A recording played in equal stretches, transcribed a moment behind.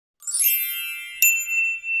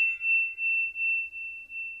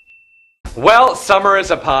Well, summer is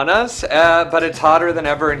upon us, but it's hotter than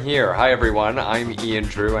ever in here. Hi everyone, I'm Ian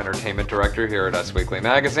Drew, Entertainment Director here at Us Weekly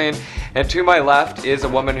Magazine, and to my left is a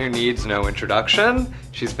woman who needs no introduction.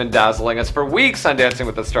 She's been dazzling us for weeks on Dancing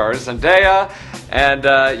with the Stars, Zendaya, and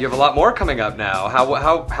you have a lot more coming up now.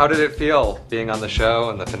 How did it feel being on the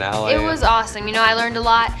show and the finale? It was awesome. You know, I learned a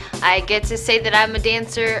lot. I get to say that I'm a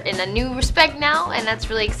dancer in a new respect now, and that's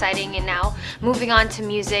really exciting. And now moving on to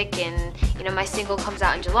music, and you know, my single comes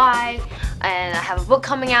out in July, and I have a book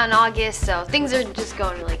coming out in August, so things are just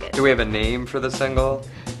going really good. Do we have a name for the single?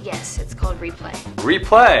 Yes, it's called Replay.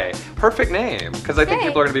 Replay. Perfect name, because I think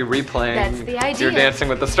people are going to be replaying That's the idea. your Dancing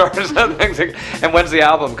with the Stars and things. And when's the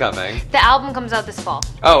album coming? The album comes out this fall.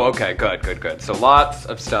 Oh, okay, good. So lots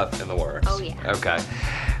of stuff in the works. Oh, yeah. Okay.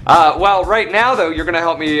 Well, right now, though, you're going to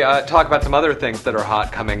help me talk about some other things that are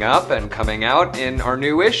hot coming up and coming out in our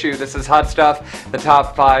new issue. This is Hot Stuff, the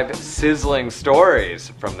top 5 sizzling stories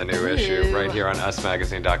from the new issue, right here on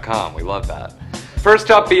usmagazine.com. We love that.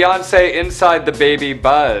 First up, Beyonce inside the baby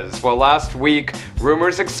buzz. Well, last week,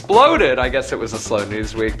 rumors exploded. I guess it was a slow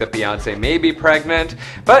news week that Beyonce may be pregnant,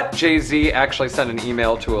 but Jay-Z actually sent an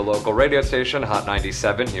email to a local radio station, Hot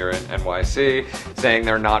 97 here in NYC, saying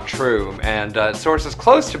they're not true. And sources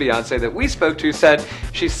close to Beyonce that we spoke to said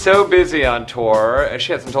she's so busy on tour,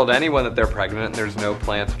 she hasn't told anyone that they're pregnant, and there's no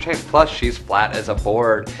plans to change. Plus, she's flat as a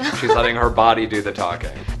board. She's letting her body do the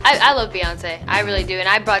talking. I love Beyonce. I really do. And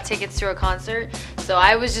I bought tickets to her concert, so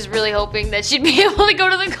I was just really hoping that she'd be able to go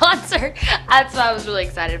to the concert. That's what I was really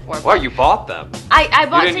excited for. Well, you bought them. I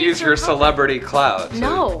bought You didn't use your celebrity clout.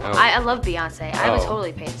 No, I love Beyonce. I would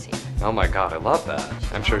totally pay to see her. Oh my god, I love that.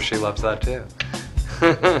 I'm sure she loves that too.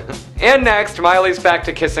 And next, Miley's back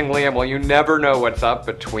to kissing Liam. Well, you never know what's up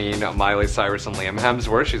between Miley Cyrus and Liam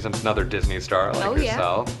Hemsworth. She's another Disney star like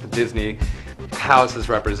yourself. The Disney house is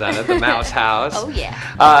represented, the Mouse House. Oh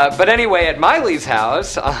yeah. But anyway, at Miley's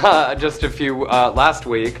house, just a few last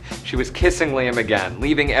week, she was kissing Liam again,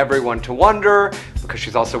 leaving everyone to wonder, because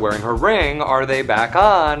she's also wearing her ring, are they back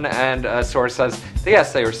on? And a source says,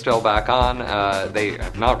 yes, they are still back on. They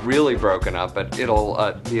have not really broken up, but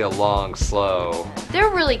it'll be a long, slow They're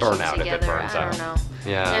really cute burnout if it together. burns I out. don't know.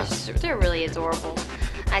 Yeah. They're really adorable.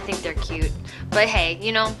 I think they're cute. But hey,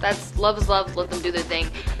 you know, that's love is love. Let them do their thing.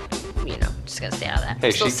 You know, just gonna stay out of that. Hey,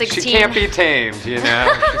 Still 16. she can't be tamed, you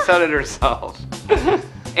know? She said it herself.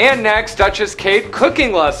 And next, Duchess Kate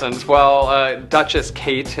cooking lessons. Well, Duchess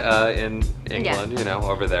Kate in England, you know,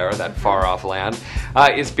 over there, that far-off land,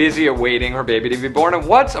 is busy awaiting her baby to be born. And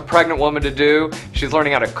what's a pregnant woman to do? She's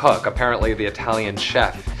learning how to cook. Apparently, the Italian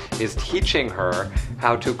chef is teaching her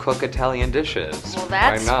how to cook Italian dishes. Well,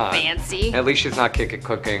 that's Why not? fancy. At least she's not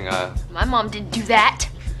cooking. My mom didn't do that.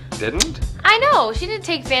 Didn't? I know. She didn't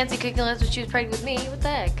take fancy cooking lessons when she was pregnant with me. What the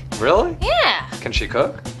heck? Really? Yeah. Can she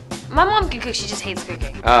cook? My mom can cook. She just hates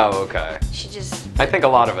cooking. Oh, okay. She just... I think a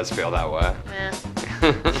lot of us feel that way.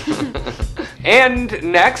 Yeah. And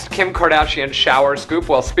next, Kim Kardashian shower scoop.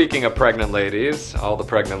 Well, speaking of pregnant ladies, all the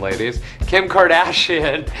pregnant ladies, Kim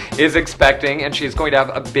Kardashian is expecting, and she's going to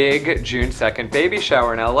have a big June 2nd baby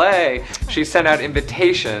shower in LA. She sent out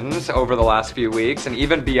invitations over the last few weeks, and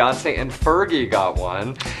even Beyonce and Fergie got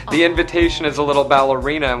one. The invitation is a little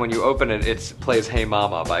ballerina, and when you open it, it plays Hey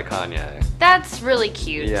Mama by Kanye. That's really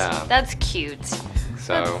cute. Yeah. That's cute.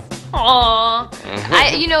 So.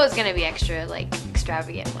 Aww. You know it's gonna be extra, like,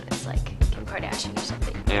 extravagant when it's like Kim Kardashian or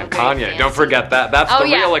something. And Kanye, don't forget that. That's the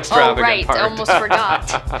real extravagant part. Almost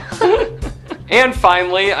forgot. And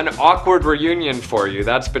finally, an awkward reunion for you.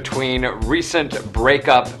 That's between recent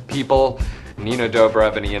breakup people, Nina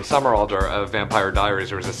Dobrev and Ian Somerhalder of Vampire Diaries.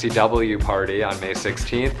 There was a CW party on May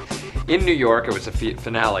 16th. In New York, it was a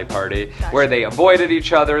finale party where they avoided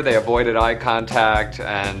each other, they avoided eye contact,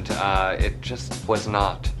 and it just was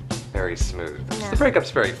not very smooth. No. The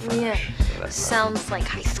breakup's very fresh. Yeah. So Sounds like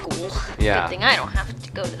high school. Yeah. Good thing I don't have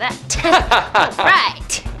to go to that.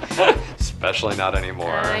 Right. Especially not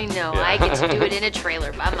anymore. I know. Yeah. I get to do it in a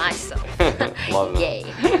trailer by myself. Love that. Yay.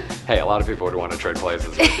 Hey, a lot of people would want to trade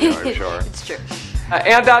places with you, I'm sure. It's true.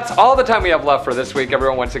 And that's all the time we have left for this week.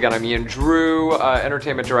 Everyone, once again, I'm Ian Drew,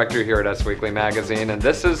 Entertainment Director here at Us Weekly Magazine. And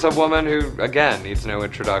this is a woman who, again, needs no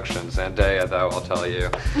introduction. Zendaya, though, I'll tell you.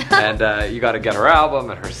 And you got to get her album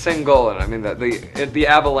and her single. And I mean, the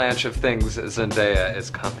avalanche of things Zendaya is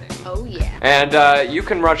coming. Oh, yeah. And you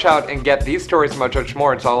can rush out and get these stories and much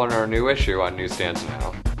more. It's all in our new issue on newsstands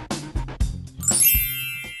now.